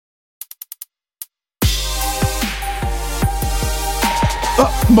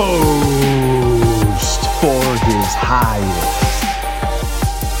utmost for his highest.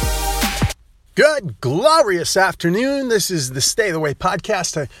 Good, glorious afternoon. This is the Stay the Way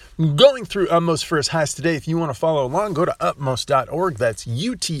podcast. I'm going through Utmost for his highest today. If you want to follow along, go to utmost.org. That's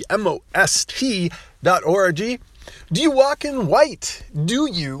utmost.org. Do you walk in white? Do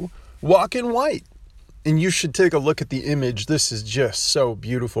you walk in white? And you should take a look at the image. This is just so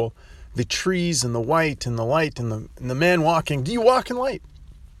beautiful. The trees and the white and the light and the man walking. Do you walk in light?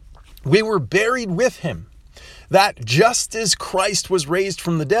 We were buried with him, that just as Christ was raised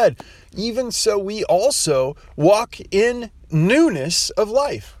from the dead, even so we also walk in newness of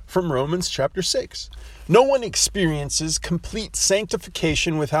life, from Romans chapter 6. No one experiences complete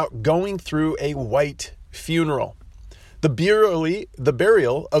sanctification without going through a white funeral, the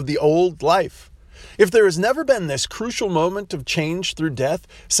burial of the old life. If there has never been this crucial moment of change through death,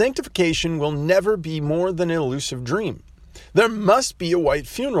 sanctification will never be more than an elusive dream. There must be a white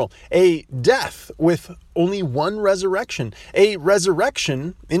funeral, a death with only one resurrection, a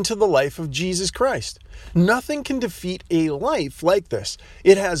resurrection into the life of Jesus Christ. Nothing can defeat a life like this.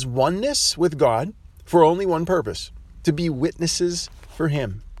 It has oneness with God for only one purpose, to be witnesses for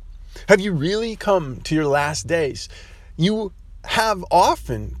him. Have you really come to your last days? You have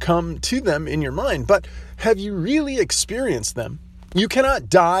often come to them in your mind, but have you really experienced them? You cannot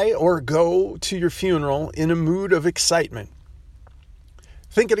die or go to your funeral in a mood of excitement.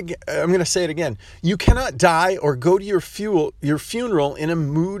 Think it again. I'm going to say it again. You cannot die or go to your funeral in a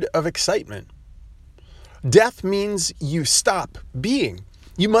mood of excitement. Death means you stop being.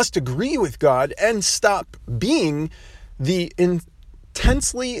 You must agree with God and stop being the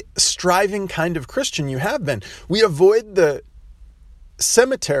intensely striving kind of Christian you have been. We avoid the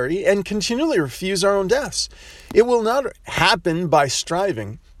cemetery and continually refuse our own deaths. It will not happen by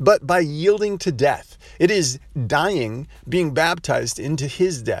striving, but by yielding to death. It is dying, being baptized into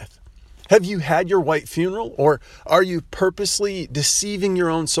his death. Have you had your white funeral, or are you purposely deceiving your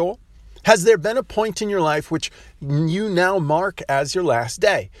own soul? Has there been a point in your life which you now mark as your last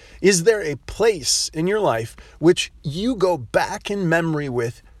day? Is there a place in your life which you go back in memory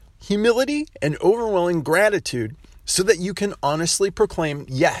with humility and overwhelming gratitude, so that you can honestly proclaim,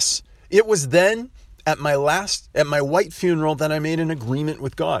 yes, it was then at my white funeral that I made an agreement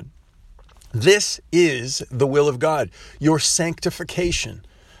with God. This is the will of God, your sanctification.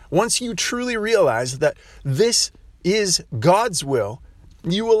 Once you truly realize that this is God's will,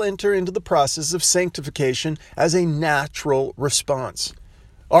 you will enter into the process of sanctification as a natural response.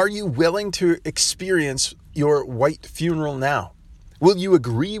 Are you willing to experience your white funeral now? Will you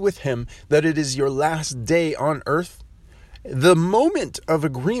agree with him that it is your last day on earth? The moment of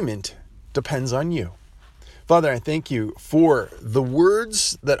agreement depends on you. Father, I thank you for the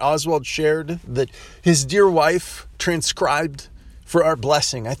words that Oswald shared, that his dear wife transcribed for our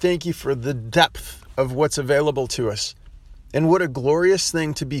blessing. I thank you for the depth of what's available to us. And what a glorious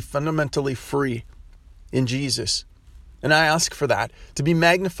thing to be fundamentally free in Jesus. And I ask for that to be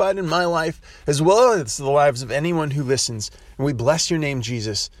magnified in my life as well as the lives of anyone who listens. And we bless your name,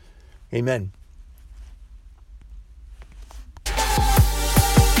 Jesus. Amen.